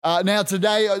Now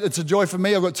today, it's a joy for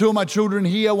me. I've got two of my children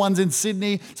here. One's in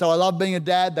Sydney, so I love being a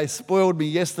dad. They spoiled me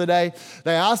yesterday.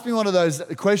 They asked me one of those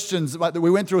questions.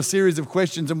 We went through a series of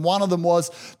questions, and one of them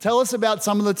was, tell us about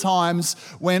some of the times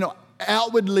when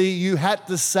outwardly you had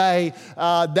to say,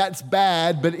 that's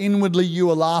bad, but inwardly you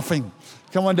were laughing.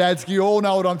 Come on, dads, you all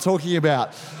know what I'm talking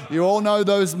about. You all know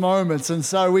those moments. And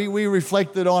so we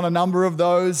reflected on a number of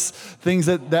those things,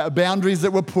 that boundaries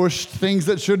that were pushed, things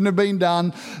that shouldn't have been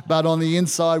done, but on the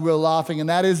inside we're laughing. And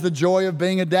that is the joy of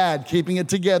being a dad, keeping it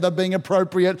together, being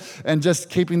appropriate, and just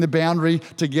keeping the boundary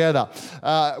together.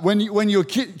 When your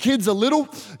kids are little,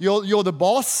 you're the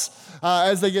boss.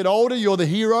 As they get older, you're the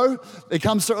hero. It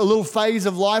comes to a little phase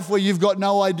of life where you've got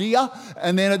no idea,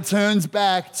 and then it turns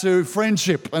back to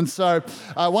friendship. And so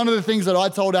one of the things that I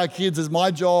told our kids is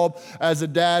my job as a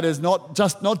dad is not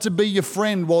to be your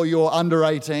friend while you're under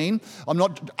 18.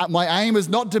 My aim is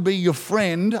not to be your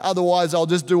friend, otherwise I'll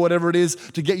just do whatever it is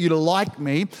to get you to like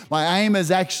me. My aim is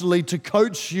actually to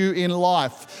coach you in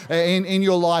life, in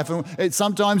your life. And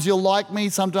sometimes you'll like me,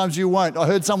 sometimes you won't. I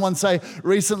heard someone say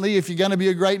recently, if you're going to be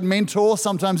a great mentor,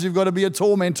 sometimes you've got to be a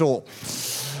tormentor,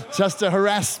 just to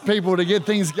harass people to get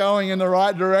things going in the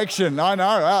right direction. I know,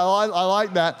 I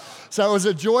like that. So it was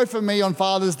a joy for me on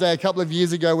Father's Day a couple of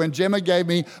years ago when Gemma gave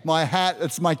me my hat.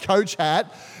 It's my coach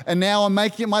hat. And now I'm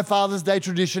making it my Father's Day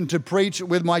tradition to preach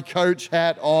with my coach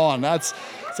hat on. That's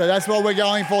what we're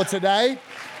going for today.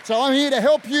 So I'm here to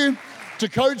help you, to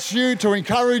coach you, to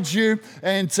encourage you,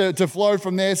 and to flow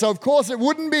from there. So, of course, it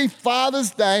wouldn't be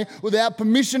Father's Day without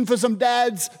permission for some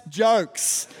dad's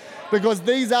jokes, because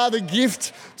these are the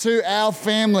gift to our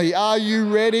family. Are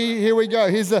you ready? Here we go.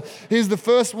 Here's the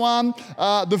first one.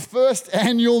 The first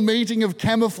annual meeting of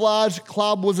Camouflage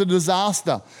Club was a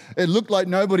disaster. It looked like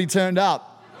nobody turned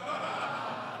up.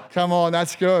 Come on,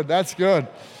 that's good. That's good.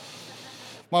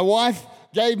 My wife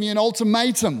gave me an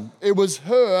ultimatum. It was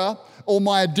her or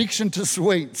my addiction to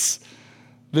sweets.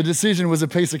 The decision was a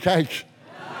piece of cake.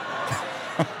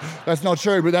 That's not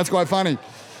true, but that's quite funny.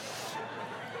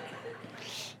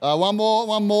 One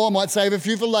more, I might save a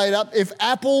few for later. If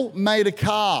Apple made a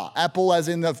car, Apple as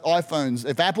in the iPhones,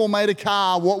 if Apple made a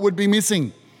car, what would be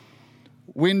missing?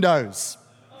 Windows.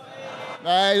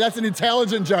 Hey, that's an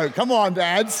intelligent joke. Come on,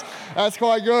 dads. That's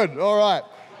quite good. All right.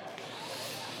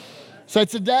 So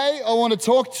today I want to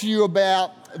talk to you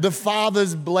about the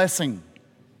Father's blessing.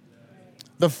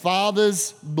 The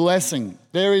Father's blessing.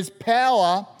 There is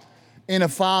power in a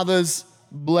Father's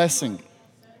blessing.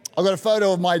 I've got a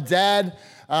photo of my dad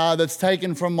that's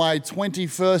taken from my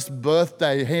 21st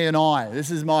birthday, he and I.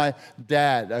 This is my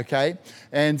dad, okay?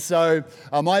 And so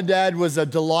my dad was a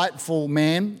delightful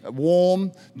man,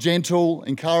 warm, gentle,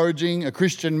 encouraging, a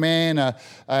Christian man,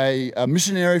 a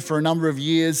missionary for a number of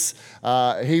years.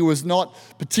 He was not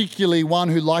particularly one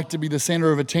who liked to be the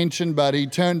center of attention, but he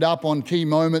turned up on key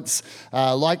moments,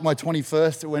 like my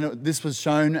 21st when this was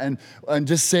shown, and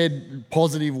just said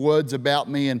positive words about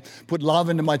me and put love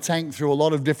into my tank through a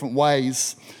lot of different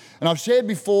ways. And I've shared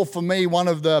before, for me, one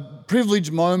of the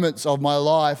privileged moments of my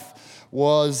life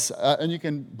was, and you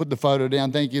can put the photo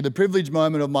down, thank you. The privileged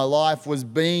moment of my life was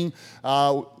being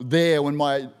there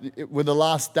with the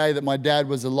last day that my dad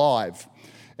was alive.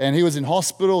 And he was in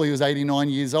hospital, he was 89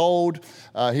 years old,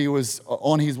 he was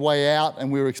on his way out,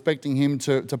 and we were expecting him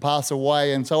to pass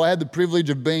away. And so I had the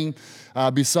privilege of being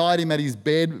beside him at his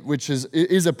bed, which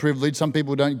is a privilege. Some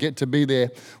people don't get to be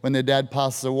there when their dad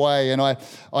passes away. And I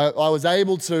was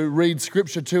able to read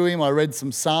scripture to him. I read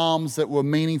some Psalms that were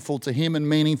meaningful to him and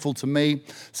meaningful to me.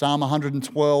 Psalm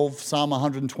 112, Psalm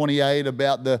 128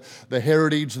 about the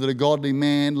heritage that a godly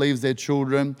man leaves their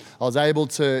children. I was able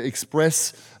to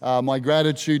express my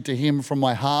gratitude to him from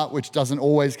my heart, which doesn't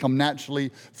always come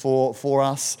naturally for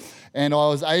us. And I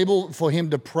was able for him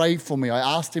to pray for me.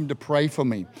 I asked him to pray for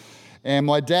me. And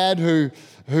my dad, who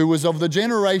was of the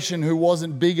generation who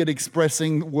wasn't big at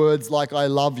expressing words like I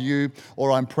love you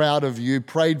or I'm proud of you,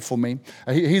 prayed for me.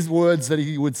 His words that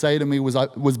he would say to me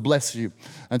was bless you.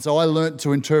 And so I learned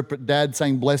to interpret dad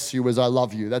saying bless you as I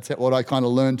love you. That's what I kind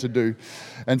of learned to do.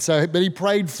 But he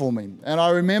prayed for me. And I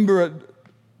remember it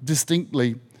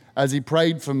distinctly as he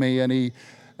prayed for me, and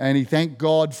he thanked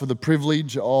God for the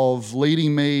privilege of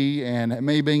leading me and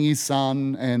me being his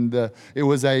son. And it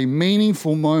was a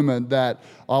meaningful moment that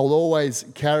I'll always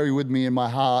carry with me in my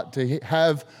heart, to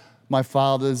have my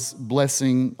father's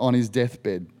blessing on his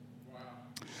deathbed. Wow.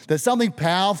 There's something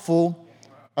powerful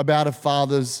about a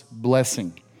father's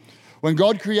blessing. When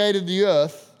God created the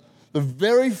earth, the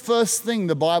very first thing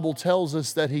the Bible tells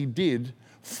us that he did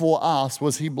for us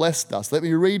was he blessed us. Let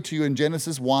me read to you in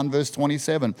Genesis 1 verse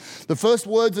 27. The first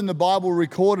words in the Bible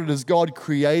recorded as God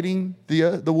creating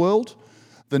the world.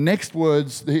 the next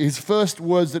words, his first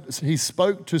words that he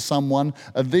spoke to someone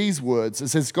are these words. It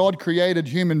says, God created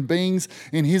human beings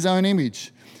in his own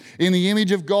image. In the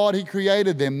image of God, he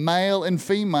created them. Male and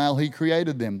female, he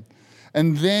created them.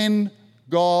 And then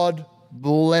God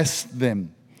blessed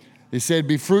them. He said,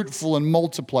 be fruitful and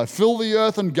multiply. Fill the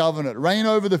earth and govern it. Reign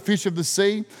over the fish of the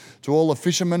sea, to all the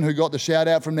fishermen who got the shout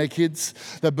out from their kids,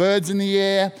 the birds in the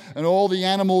air, and all the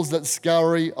animals that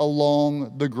scurry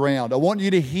along the ground. I want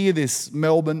you to hear this,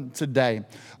 Melbourne, today.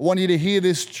 I want you to hear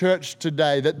this, church,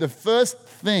 today, that the first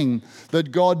thing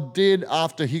that God did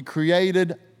after he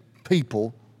created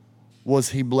people was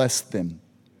he blessed them.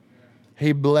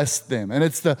 He blessed them. And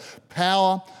it's the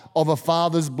power of a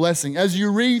father's blessing. As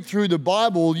you read through the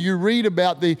Bible, you read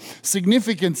about the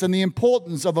significance and the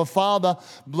importance of a father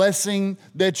blessing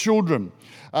their children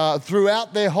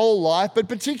throughout their whole life, but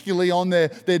particularly on their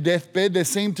deathbed. There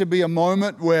seemed to be a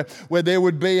moment where there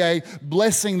would be a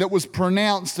blessing that was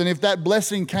pronounced, and if that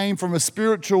blessing came from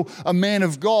a man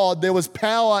of God, there was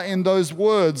power in those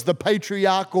words, the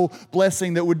patriarchal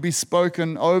blessing that would be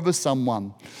spoken over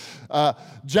someone.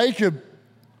 Jacob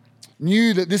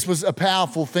knew that this was a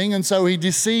powerful thing, and so he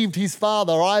deceived his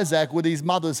father Isaac with his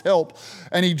mother's help,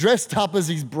 and he dressed up as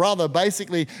his brother.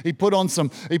 Basically, he put on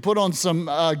some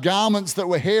garments that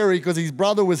were hairy because his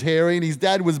brother was hairy and his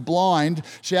dad was blind.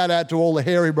 Shout out to all the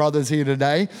hairy brothers here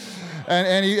today.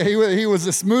 And he was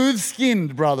a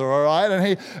smooth-skinned brother, all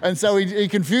right? And so he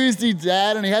confused his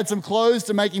dad, and he had some clothes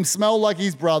to make him smell like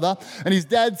his brother. And his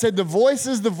dad said, the voice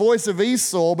is the voice of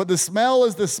Esau, but the smell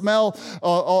is the smell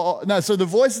so the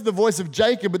voice is the voice of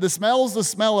Jacob, but the smell is the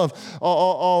smell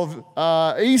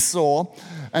of Esau.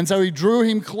 And so he drew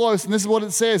him close. And this is what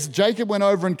it says. Jacob went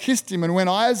over and kissed him. And when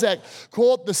Isaac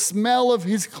caught the smell of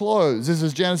his clothes, this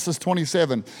is Genesis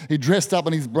 27, he dressed up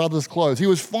in his brother's clothes. He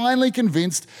was finally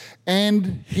convinced,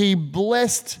 and he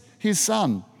blessed his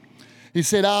son. He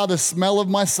said, the smell of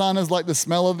my son is like the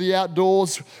smell of the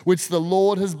outdoors, which the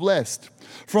Lord has blessed.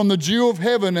 From the dew of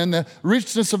heaven and the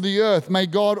richness of the earth, may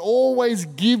God always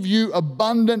give you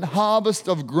abundant harvest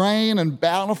of grain and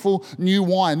bountiful new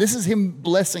wine. This is him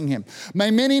blessing him.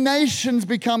 May many nations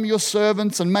become your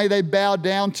servants, and may they bow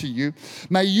down to you.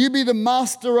 May you be the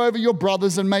master over your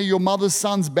brothers, and may your mother's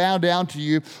sons bow down to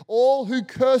you. All who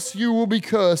curse you will be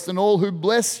cursed, and all who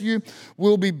bless you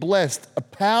will be blessed. A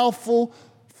powerful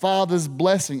father's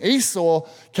blessing. Esau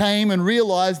came and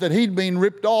realized that he'd been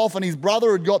ripped off and his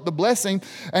brother had got the blessing,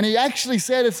 and he actually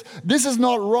said, this is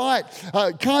not right.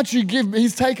 Can't you give,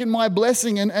 he's taken my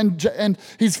blessing. And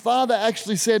his father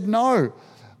actually said, no,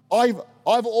 I've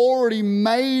already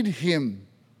made him.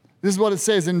 This is what it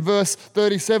says in verse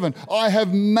 37. I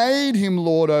have made him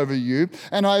Lord over you,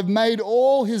 and I have made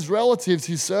all his relatives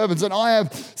his servants, and I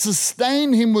have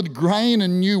sustained him with grain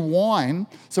and new wine.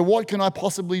 So what can I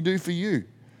possibly do for you?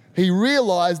 He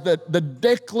realized that the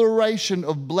declaration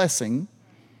of blessing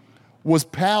was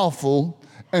powerful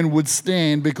and would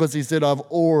stand because he said, I've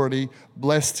already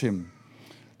blessed him.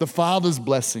 The Father's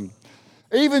blessing.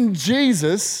 Even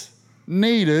Jesus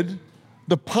needed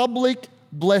the public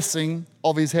blessing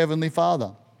of his heavenly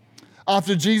Father.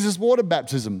 After Jesus' water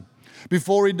baptism,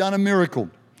 before he'd done a miracle,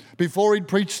 before he'd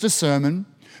preached a sermon,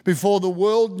 before the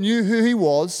world knew who he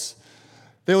was,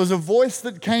 there was a voice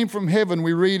that came from heaven.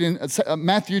 We read in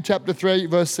Matthew chapter 3,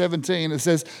 verse 17. It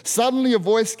says, suddenly a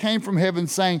voice came from heaven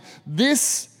saying,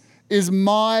 this is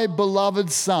my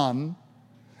beloved Son,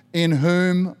 in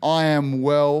whom I am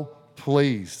well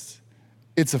pleased.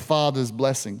 It's a father's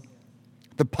blessing.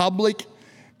 The public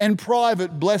and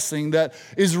private blessing that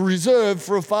is reserved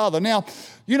for a father. Now,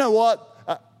 you know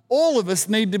what? All of us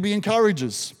need to be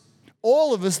encouragers.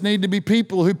 All of us need to be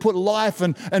people who put life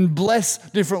and bless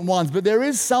different ones. But there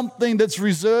is something that's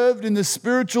reserved in the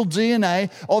spiritual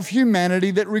DNA of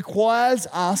humanity that requires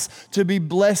us to be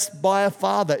blessed by a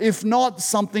father. If not,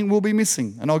 something will be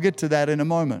missing. And I'll get to that in a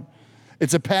moment.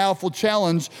 It's a powerful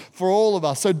challenge for all of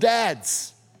us. So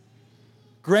dads,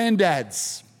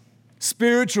 granddads,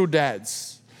 spiritual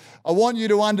dads, I want you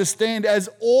to understand, as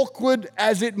awkward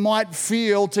as it might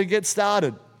feel to get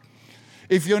started,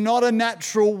 if you're not a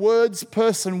natural words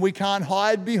person, we can't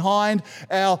hide behind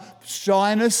our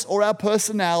shyness or our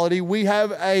personality. We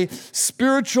have a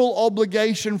spiritual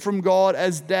obligation from God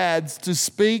as dads to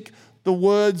speak the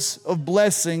words of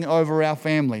blessing over our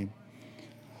family.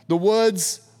 The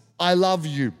words, I love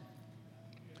you.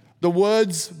 The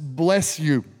words, bless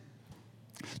you.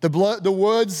 The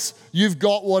words, you've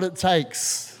got what it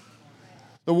takes.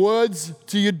 The words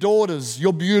to your daughters,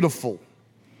 you're beautiful.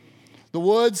 The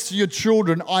words to your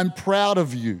children, I'm proud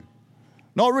of you.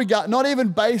 Not even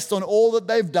based on all that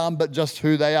they've done, but just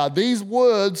who they are. These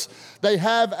words, they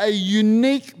have a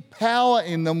unique power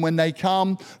in them when they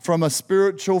come from a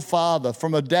spiritual father,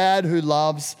 from a dad who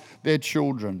loves their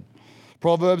children.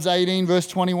 Proverbs 18 verse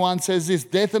 21 says this,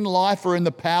 death and life are in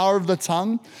the power of the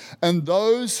tongue, and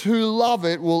those who love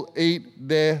it will eat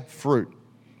their fruit.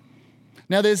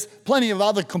 Now, there's plenty of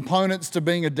other components to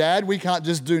being a dad. We can't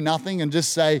just do nothing and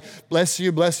just say, bless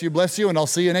you, bless you, bless you, and I'll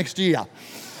see you next year.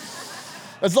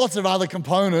 There's lots of other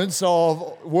components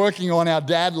of working on our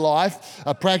dad life,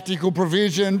 a practical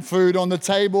provision, food on the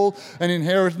table, an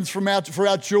inheritance for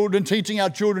our children, teaching our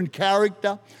children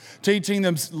character, teaching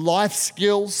them life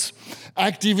skills,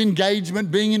 active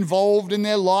engagement, being involved in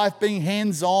their life, being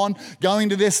hands-on, going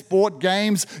to their sport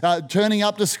games, turning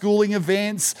up to schooling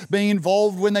events, being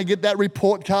involved when they get that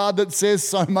report card that says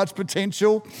so much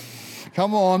potential.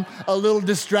 Come on, a little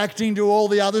distracting to all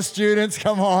the other students,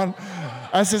 come on.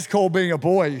 That's just called being a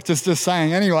boy, just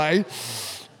saying. Anyway,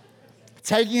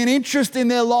 taking an interest in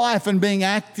their life and being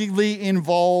actively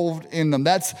involved in them.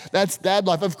 That's dad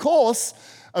life. Of course,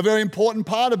 a very important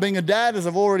part of being a dad, as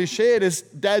I've already shared, is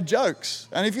dad jokes.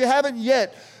 And if you haven't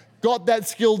yet got that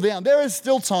skill down, there is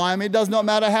still time. It does not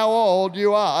matter how old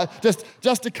you are.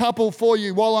 Just a couple for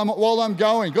you while I'm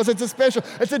going, because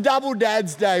it's a double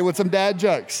Dad's Day with some dad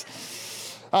jokes.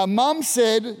 Mum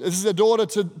said, this is a daughter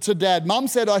to dad, Mum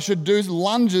said I should do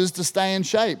lunges to stay in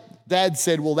shape. Dad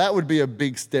said, well, that would be a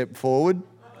big step forward.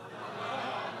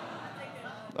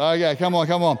 Okay, come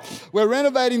on. We're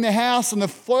renovating the house and the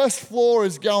first floor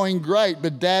is going great,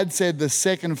 but Dad said the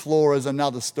second floor is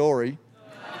another story.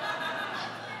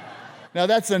 Now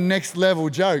that's a next level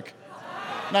joke.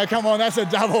 No, come on, that's a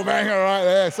double banger right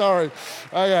there, sorry.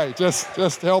 Okay,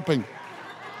 just helping.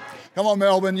 Come on,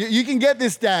 Melbourne. You can get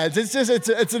this, dads.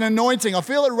 It's an anointing. I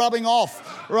feel it rubbing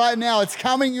off right now. It's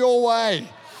coming your way.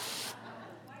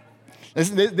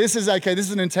 This is okay. This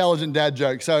is an intelligent dad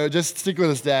joke, so just stick with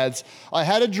us, dads. I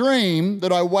had a dream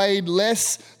that I weighed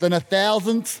less than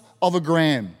 1,000th of a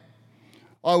gram.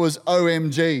 I was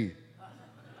OMG.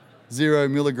 0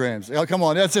 milligrams. Oh, come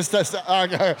on. That's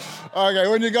okay.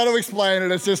 When you got to explain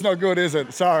it, it's just not good, is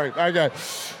it? Sorry. Okay.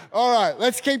 All right,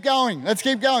 let's keep going.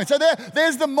 So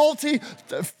there's the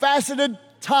multifaceted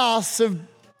tasks of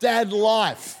dad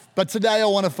life. But today I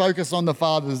want to focus on the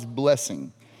Father's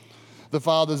blessing. The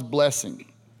Father's blessing.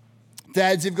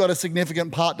 Dads, you've got a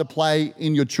significant part to play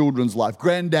in your children's life.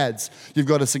 Granddads, you've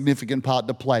got a significant part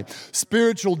to play.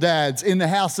 Spiritual dads in the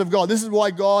house of God. This is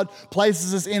why God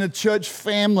places us in a church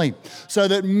family, so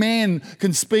that men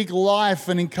can speak life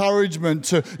and encouragement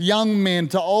to young men,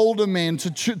 to older men,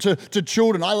 to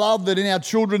children. I love that in our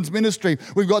children's ministry,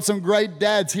 we've got some great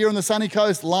dads here on the sunny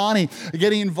coast. Lani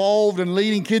getting involved and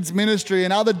leading kids ministry,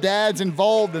 and other dads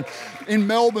involved, and in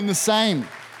Melbourne the same.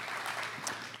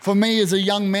 For me as a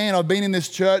young man, I've been in this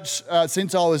church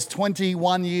since I was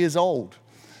 21 years old.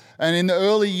 And in the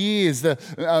early years,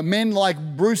 men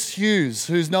like Bruce Hughes,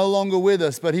 who's no longer with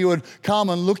us, but he would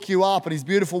come and look you up, and his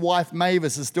beautiful wife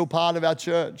Mavis is still part of our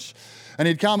church. And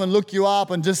he'd come and look you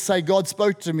up and just say, God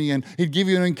spoke to me, and he'd give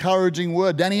you an encouraging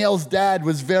word. Danielle's dad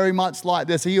was very much like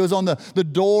this. He was on the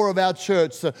door of our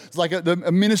church. So it's like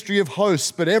a ministry of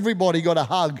hosts, but everybody got a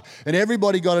hug and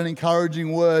everybody got an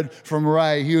encouraging word from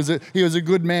Ray. He was a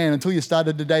good man until you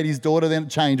started to date his daughter, then it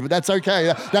changed, but that's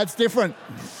okay. That's different.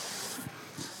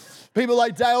 People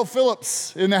like Dale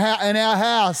Phillips in our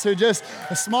house, who just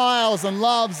smiles and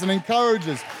loves and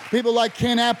encourages. People like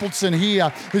Ken Appleton here,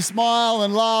 who smile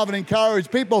and love and encourage.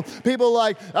 People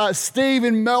like Steve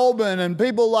in Melbourne, and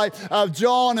people like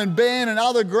John and Ben and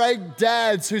other great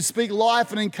dads who speak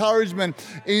life and encouragement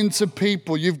into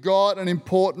people. You've got an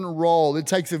important role. It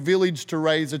takes a village to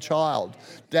raise a child.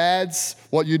 Dads,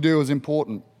 what you do is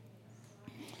important.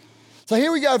 So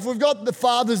here we go. If we've got the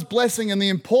Father's blessing and the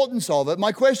importance of it,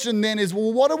 my question then is,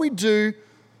 well, what do we do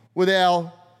with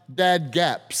our dad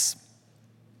gaps?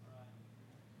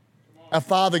 Our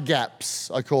father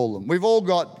gaps, I call them. We've all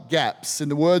got gaps. In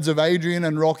the words of Adrian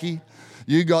and Rocky,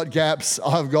 you got gaps,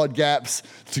 I've got gaps,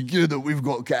 together we've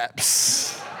got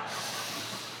gaps.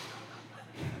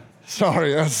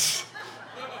 Sorry.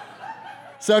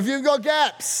 So if you've got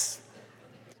gaps,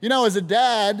 as a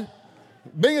dad,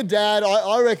 being a dad,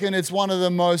 I reckon it's one of the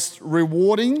most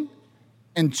rewarding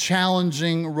and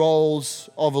challenging roles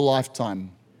of a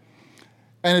lifetime.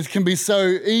 And it can be so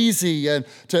easy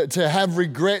to have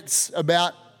regrets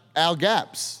about our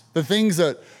gaps, the things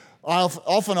that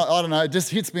Often, I don't know, it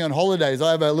just hits me on holidays. I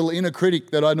have a little inner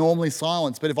critic that I normally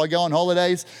silence. But if I go on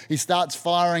holidays, he starts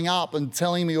firing up and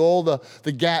telling me all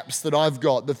the gaps that I've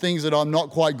got, the things that I'm not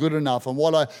quite good enough and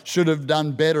what I should have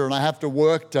done better. And I have to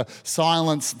work to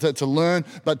silence, to learn,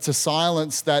 but to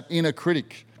silence that inner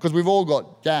critic. Because we've all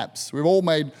got gaps. We've all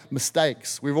made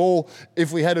mistakes. We've all,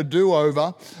 if we had a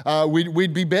do-over,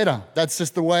 we'd be better. That's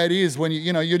just the way it is. When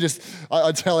you're just,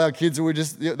 I tell our kids they were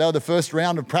the first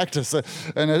round of practice,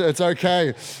 and it's okay.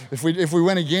 If we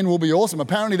win again, we'll be awesome.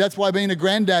 Apparently, that's why being a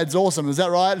granddad's awesome. Is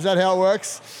that right? Is that how it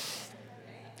works?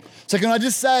 So can I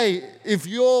just say, if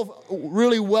you're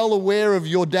really well aware of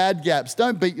your dad gaps,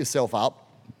 don't beat yourself up.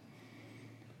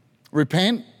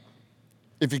 Repent.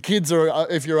 If your kids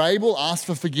if you're able, ask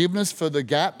for forgiveness for the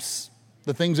gaps,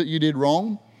 the things that you did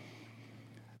wrong.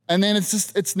 And then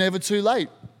it's never too late.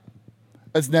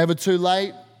 It's never too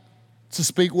late to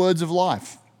speak words of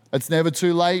life. It's never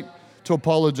too late to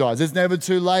apologize. It's never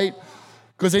too late,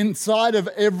 because inside of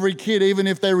every kid, even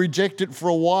if they reject it for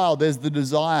a while, there's the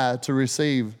desire to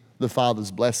receive the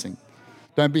Father's blessing.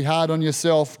 Don't be hard on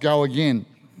yourself. Go again.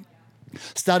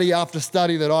 Study after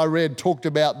study that I read talked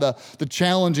about the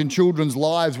challenge in children's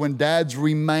lives when dads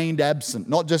remained absent.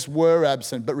 Not just were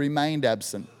absent, but remained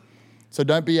absent. So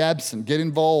don't be absent. Get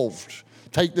involved.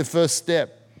 Take the first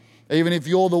step. Even if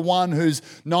you're the one who's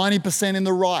 90% in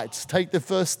the right, take the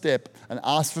first step and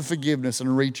ask for forgiveness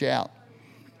and reach out.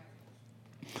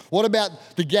 What about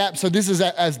the gap? So this is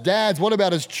as dads. What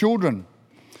about as children?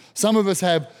 Some of us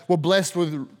were blessed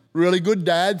with really good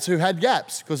dads who had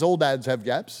gaps, because all dads have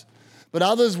gaps. But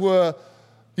others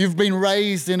you've been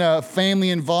raised in a family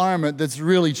environment that's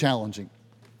really challenging,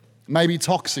 maybe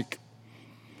toxic.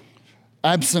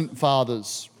 Absent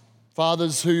fathers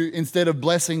who instead of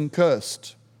blessing,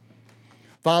 cursed.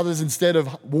 Fathers instead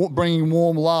of bringing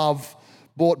warm love,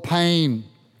 brought pain.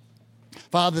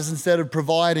 Fathers instead of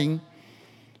providing,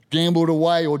 gambled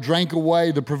away or drank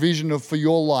away the provision for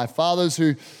your life. Fathers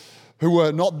who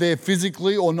were not there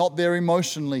physically or not there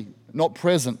emotionally, not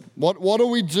present. What do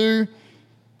we do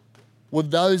with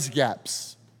those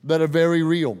gaps that are very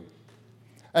real?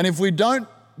 And if we don't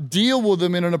deal with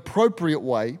them in an appropriate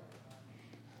way,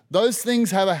 those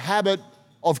things have a habit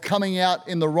of coming out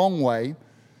in the wrong way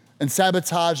and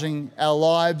sabotaging our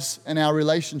lives and our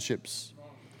relationships.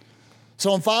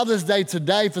 So on Father's Day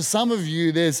today, for some of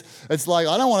you, it's like,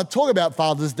 I don't want to talk about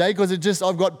Father's Day because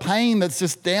I've got pain that's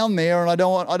just down there and I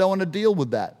don't want to deal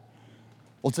with that.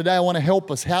 Well, today I want to help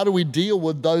us. How do we deal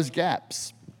with those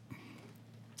gaps?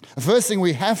 The first thing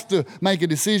we have to make a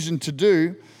decision to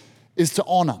do is to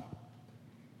honor.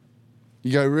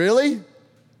 You go, really?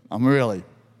 I'm really.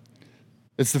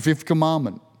 It's the 5th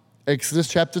commandment. Exodus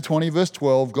chapter 20, verse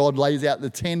 12, God lays out the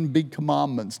 10 big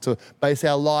commandments to base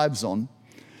our lives on.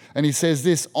 And he says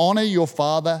this: honor your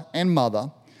father and mother,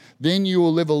 then you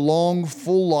will live a long,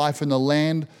 full life in the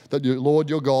land that the Lord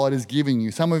your God is giving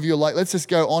you. Some of you are like, let's just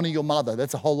go honor your mother.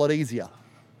 That's a whole lot easier.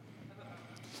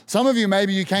 Some of you,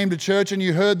 maybe you came to church and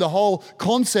you heard the whole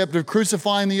concept of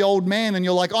crucifying the old man and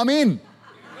you're like, I'm in.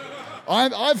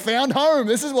 I've found home.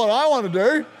 This is what I want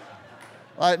to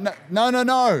do.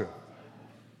 No.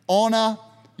 Honor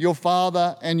your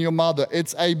father and your mother.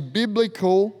 It's a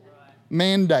biblical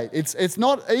mandate. It's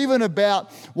not even about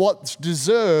what's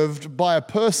deserved by a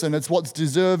person. It's what's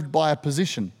deserved by a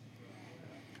position.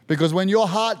 Because when your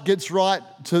heart gets right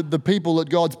to the people that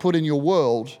God's put in your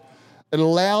world, it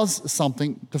allows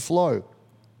something to flow.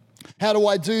 How do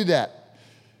I do that?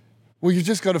 Well, you've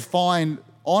just got to find,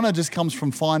 honor just comes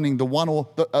from finding the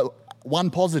one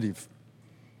positive,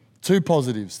 2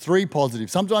 positives, 3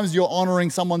 positives. Sometimes you're honoring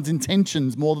someone's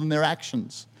intentions more than their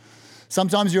actions.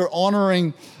 Sometimes you're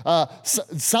honoring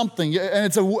something, and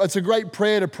it's a great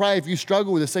prayer to pray if you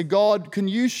struggle with it. Say, God, can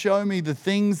you show me the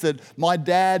things that my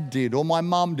dad did or my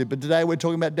mum did? But today we're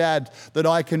talking about dad, that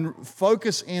I can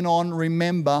focus in on,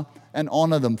 remember, and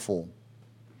honor them for.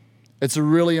 It's a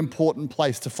really important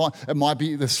place to find. It might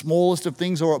be the smallest of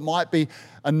things, or it might be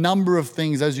a number of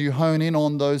things as you hone in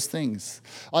on those things.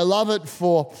 I love it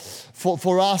for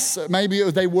us. Maybe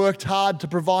they worked hard to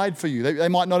provide for you. They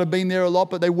might not have been there a lot,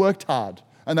 but they worked hard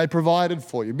and they provided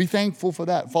for you. Be thankful for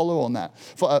that. Follow on that.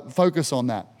 Focus on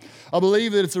that. I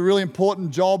believe that it's a really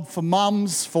important job for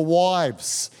mums, for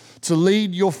wives, to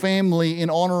lead your family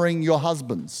in honoring your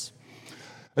husbands.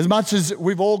 As much as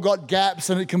we've all got gaps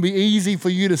and it can be easy for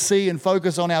you to see and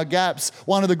focus on our gaps,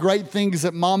 one of the great things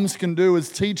that mums can do is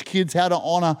teach kids how to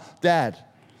honor dad.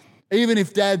 Even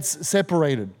if dad's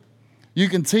separated, you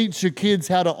can teach your kids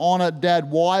how to honor dad.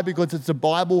 Why? Because it's a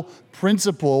Bible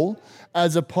principle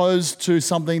as opposed to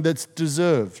something that's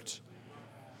deserved.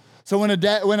 So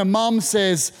when a mum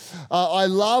says, I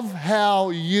love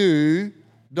how you ...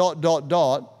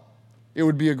 it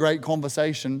would be a great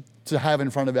conversation to have in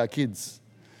front of our kids.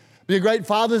 Be a great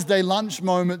Father's Day lunch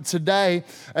moment today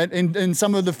in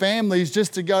some of the families,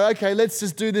 just to go, okay, let's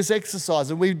just do this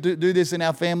exercise. And we do this in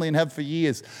our family and have for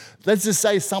years. Let's just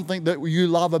say something that you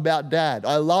love about Dad.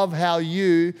 I love how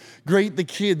you greet the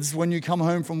kids when you come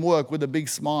home from work with a big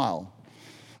smile.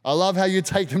 I love how you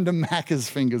take them to Macca's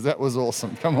Fingers. That was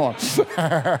awesome. Come on.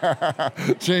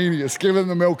 Genius. Give them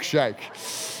the milkshake.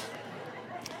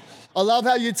 I love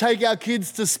how you take our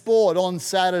kids to sport on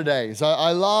Saturdays.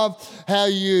 I love how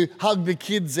you hug the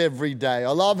kids every day.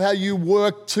 I love how you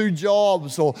work 2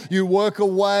 jobs, or you work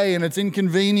away and it's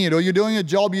inconvenient, or you're doing a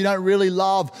job you don't really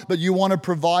love but you want to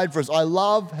provide for us. I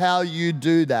love how you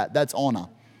do that. That's honor.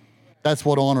 That's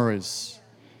what honor is.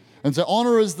 And so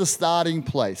honor is the starting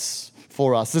place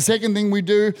for us. The second thing we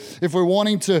do if we're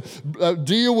wanting to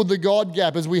deal with the God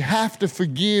gap is we have to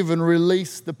forgive and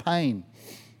release the pain.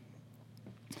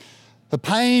 The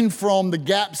pain from the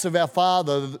gaps of our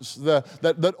Father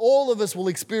that all of us will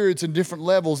experience in different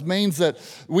levels means that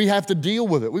we have to deal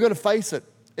with it. We've got to face it.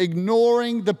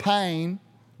 Ignoring the pain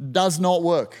does not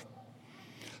work.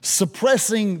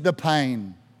 Suppressing the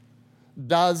pain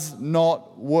does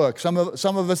not work. Some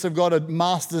of us have got a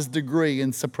master's degree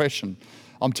in suppression.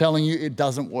 I'm telling you, it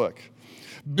doesn't work.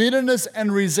 Bitterness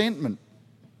and resentment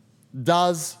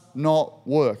does not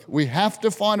work. We have to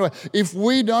find a way. If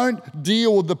we don't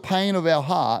deal with the pain of our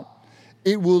heart,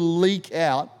 it will leak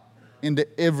out into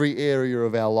every area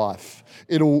of our life.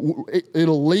 It'll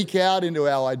leak out into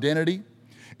our identity.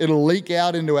 It'll leak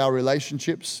out into our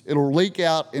relationships. It'll leak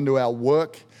out into our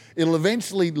work. It'll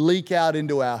eventually leak out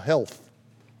into our health.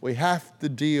 We have to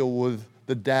deal with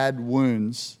the dad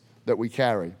wounds that we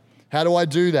carry. How do I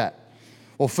do that?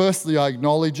 Well, firstly, I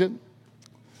acknowledge it.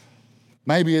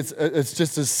 Maybe it's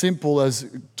just as simple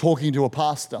as talking to a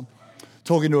pastor,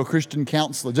 talking to a Christian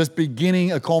counselor, just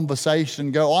beginning a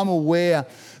conversation. Go, I'm aware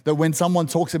that when someone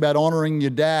talks about honoring your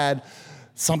dad,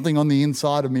 something on the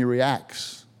inside of me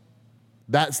reacts.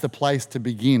 That's the place to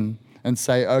begin and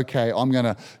say, okay, I'm going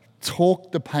to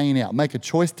talk the pain out. Make a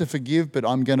choice to forgive, but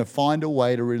I'm going to find a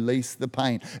way to release the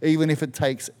pain. Even if it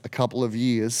takes a couple of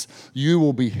years, you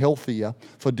will be healthier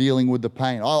for dealing with the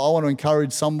pain. I want to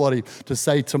encourage somebody to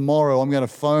say tomorrow, I'm going to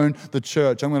phone the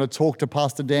church. I'm going to talk to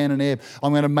Pastor Dan and Eb.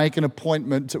 I'm going to make an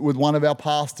appointment with one of our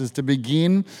pastors to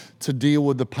begin to deal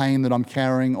with the pain that I'm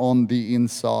carrying on the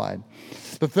inside.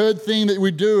 The third thing that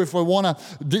we do if we want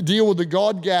to deal with the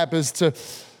God gap is to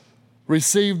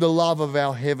receive the love of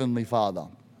our Heavenly Father.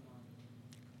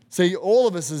 See, all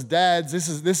of us as dads, this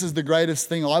is the greatest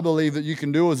thing I believe that you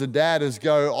can do as a dad is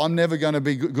go, I'm never going to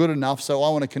be good enough, so I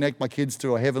want to connect my kids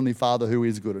to a Heavenly Father who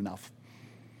is good enough.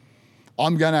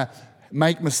 I'm going to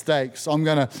make mistakes. I'm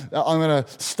going to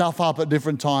stuff up at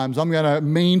different times. I'm going to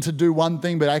mean to do one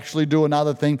thing but actually do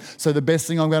another thing. So the best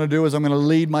thing I'm going to do is I'm going to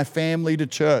lead my family to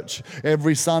church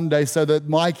every Sunday so that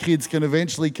my kids can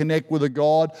eventually connect with a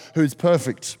God who's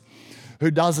perfect, who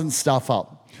doesn't stuff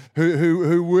up,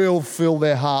 who will fill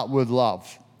their heart with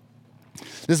love.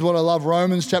 This is what I love.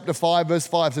 Romans chapter 5, verse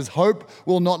 5 says, hope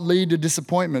will not lead to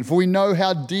disappointment, for we know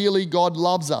how dearly God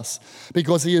loves us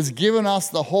because he has given us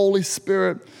the Holy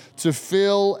Spirit to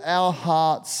fill our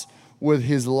hearts with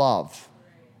his love.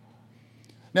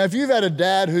 Now, if you've had a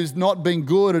dad who's not been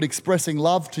good at expressing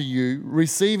love to you,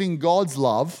 receiving God's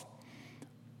love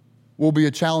will be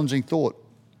a challenging thought.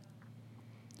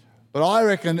 But I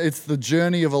reckon it's the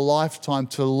journey of a lifetime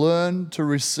to learn to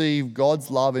receive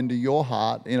God's love into your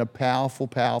heart in a powerful,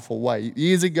 powerful way.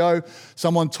 Years ago,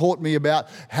 someone taught me about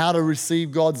how to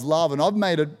receive God's love, and I've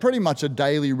made it pretty much a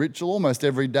daily ritual, almost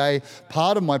every day,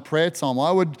 part of my prayer time.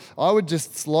 I would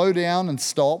just slow down and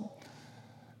stop,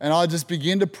 and I just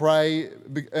begin to pray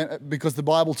because the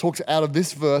Bible talks out of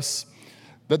this verse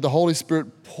that the Holy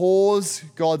Spirit pours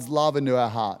God's love into our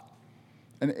heart.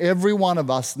 And every one of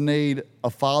us need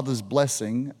a Father's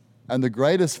blessing, and the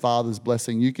greatest Father's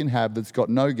blessing you can have that's got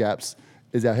no gaps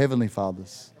is our Heavenly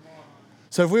Father's.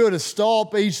 So if we were to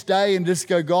stop each day and just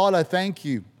go, God, I thank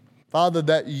you, Father,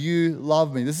 that you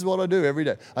love me. This is what I do every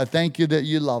day. I thank you that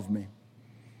you love me.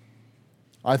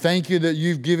 I thank you that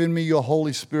you've given me your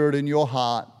Holy Spirit in your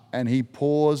heart, and he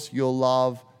pours your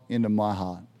love into my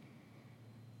heart.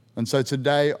 And so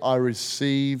today I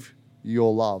receive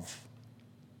your love.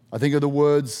 I think of the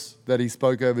words that he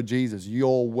spoke over Jesus.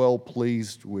 You're well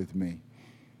pleased with me.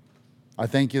 I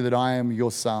thank you that I am your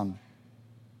son.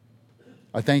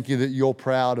 I thank you that you're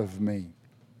proud of me.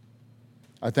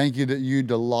 I thank you that you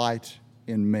delight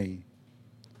in me.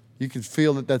 You can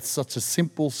feel that that's such a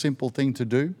simple thing to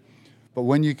do, But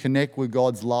when you connect with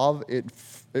God's love,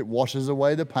 it washes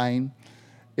away the pain.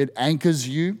 It anchors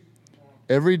you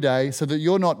every day so that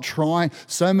you're not trying.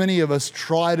 So many of us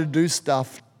try to do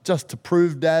stuff just to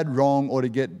prove Dad wrong or to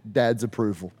get Dad's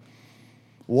approval.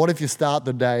 What if you start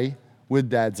the day with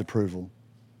Dad's approval?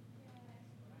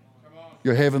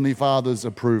 Your Heavenly Father's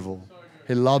approval.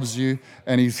 He loves you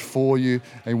and He's for you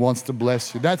and He wants to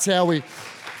bless you. That's how we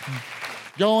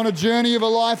go on a journey of a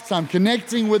lifetime,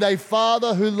 connecting with a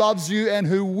Father who loves you and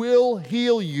who will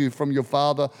heal you from your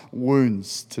father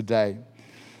wounds today.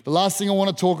 The last thing I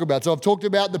want to talk about. So I've talked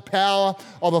about the power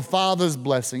of a father's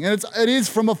blessing. And it is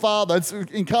from a father. It's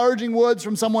encouraging words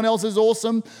from someone else is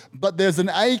awesome, but there's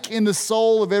an ache in the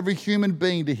soul of every human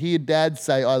being to hear Dad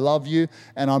say, I love you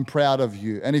and I'm proud of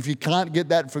you. And if you can't get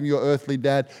that from your earthly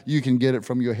dad, you can get it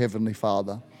from your Heavenly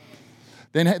Father.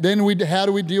 Then how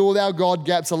do we deal with our God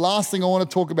gaps? The last thing I want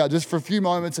to talk about just for a few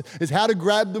moments is how to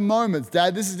grab the moments.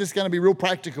 Dad, this is just going to be real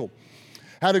practical.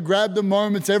 How to grab the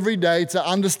moments every day to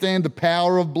understand the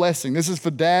power of blessing. This is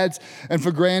for dads and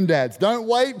for granddads. Don't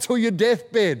wait till your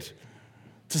deathbed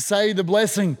to say the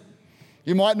blessing.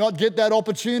 You might not get that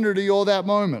opportunity or that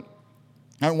moment.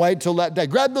 Don't wait till that day.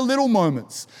 Grab the little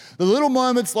moments. The little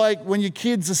moments like when your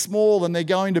kids are small and they're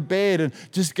going to bed, and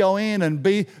just go in and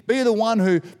be the one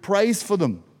who prays for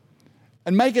them.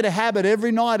 And make it a habit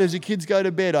every night as your kids go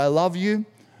to bed. I love you.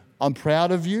 I'm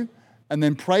proud of you. And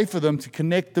then pray for them to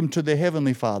connect them to their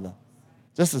Heavenly Father.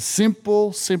 Just a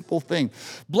simple, simple thing.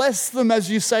 Bless them as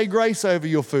you say grace over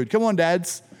your food. Come on,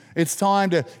 dads. It's time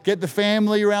to get the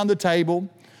family around the table,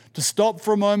 to stop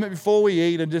for a moment before we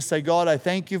eat and just say, God, I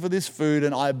thank you for this food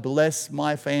and I bless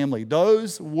my family.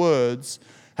 Those words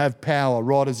have power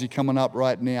right as you're coming up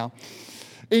right now.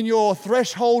 In your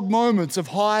threshold moments of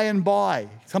high and by.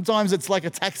 Sometimes it's like a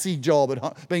taxi job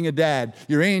at being a dad.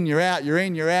 You're in, you're out, you're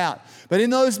in, you're out. But in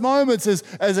those moments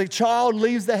as a child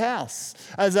leaves the house,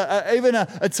 as even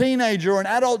a teenager or an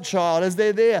adult child, as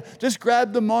they're there, just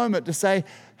grab the moment to say,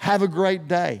 have a great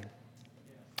day.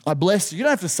 I bless you. You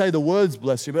don't have to say the words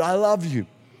bless you, but I love you.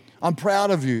 I'm proud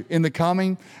of you in the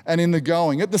coming and in the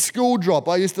going. At the school drop,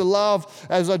 I used to love,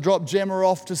 as I dropped Gemma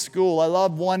off to school, I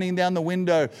love winding down the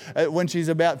window when she's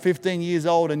about 15 years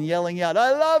old and yelling out,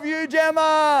 I love you,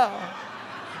 Gemma.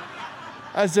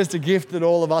 That's just a gift that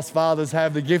all of us fathers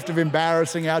have, the gift of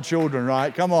embarrassing our children,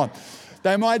 right? Come on.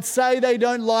 They might say they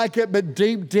don't like it, but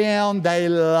deep down they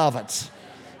love it.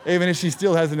 Even if she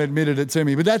still hasn't admitted it to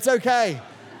me, but that's okay.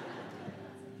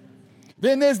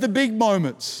 Then there's the big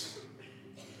moments.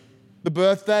 The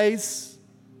birthdays,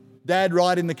 Dad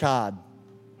write in the card.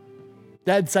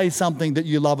 Dad say something that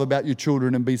you love about your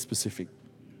children and be specific.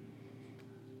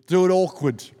 Do it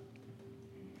awkward.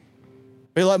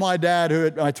 Be like my dad who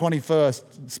at my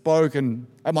 21st spoke and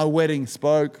at my wedding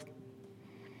spoke.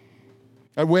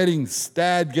 At weddings,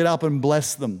 Dad, get up and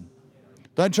bless them.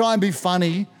 Don't try and be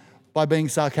funny by being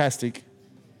sarcastic.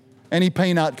 Any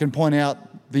peanut can point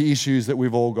out the issues that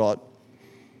we've all got.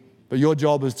 But your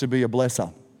job is to be a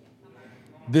blesser.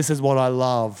 This is what I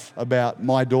love about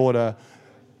my daughter.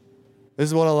 This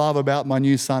is what I love about my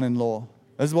new son-in-law.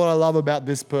 This is what I love about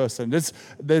this person.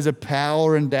 There's a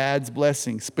power in Dad's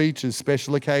blessing. Speeches,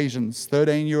 special occasions,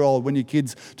 13-year-old when your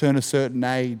kids turn a certain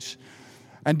age.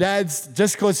 And dads,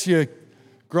 just because your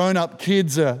grown-up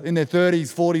kids are in their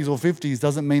 30s, 40s or 50s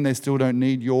doesn't mean they still don't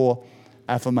need your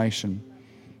affirmation,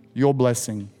 your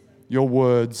blessing, your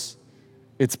words.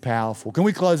 It's powerful. Can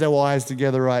we close our eyes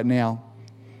together right now?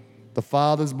 The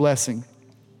Father's blessing.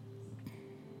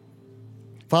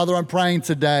 Father, I'm praying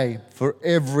today for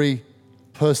every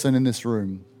person in this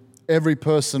room, every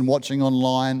person watching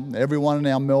online, everyone in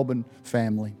our Melbourne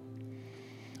family.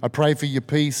 I pray for your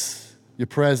peace, your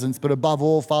presence, but above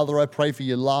all, Father, I pray for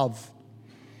your love.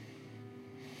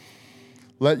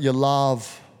 Let your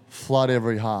love flood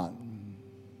every heart.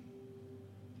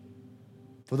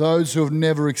 For those who have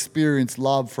never experienced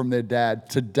love from their dad,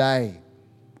 today,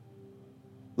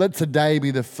 let today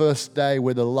be the first day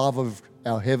where the love of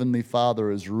our Heavenly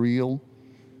Father is real,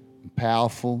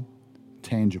 powerful,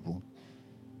 tangible.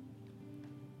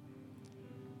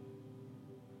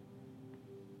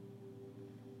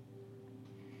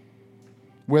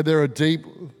 Where there are deep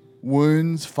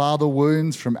wounds, father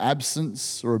wounds from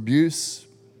absence or abuse,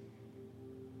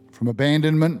 from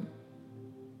abandonment,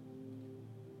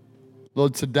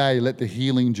 Lord, today let the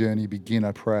healing journey begin,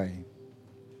 I pray.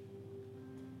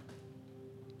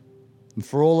 And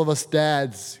for all of us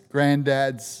dads,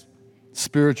 granddads,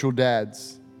 spiritual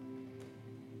dads,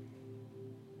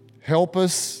 help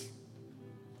us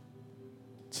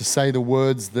to say the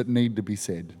words that need to be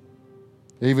said,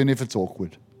 even if it's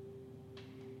awkward.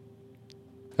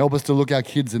 Help us to look our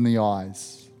kids in the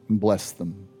eyes, and bless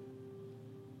them.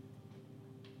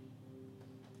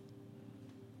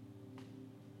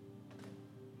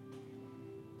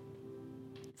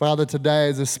 Father, today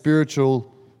as a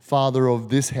spiritual father of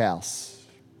this house,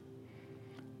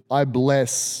 I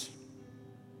bless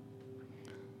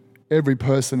every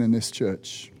person in this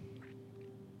church.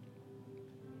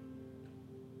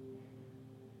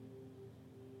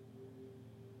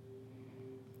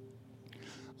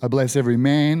 I bless every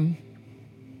man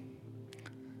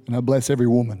and I bless every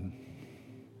woman.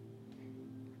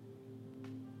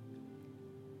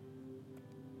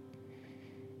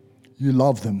 You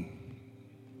love them.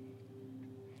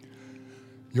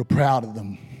 You're proud of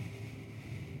them.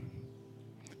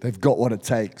 They've got what it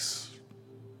takes.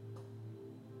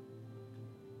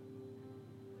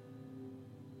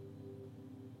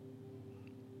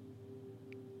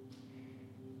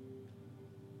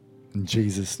 In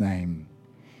Jesus' name,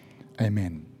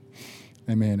 amen.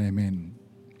 Amen, amen.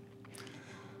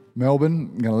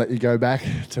 Melbourne, I'm going to let you go back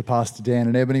to Pastor Dan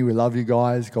and Ebony. We love you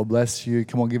guys. God bless you.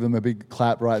 Come on, give them a big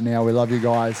clap right now. We love you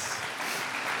guys.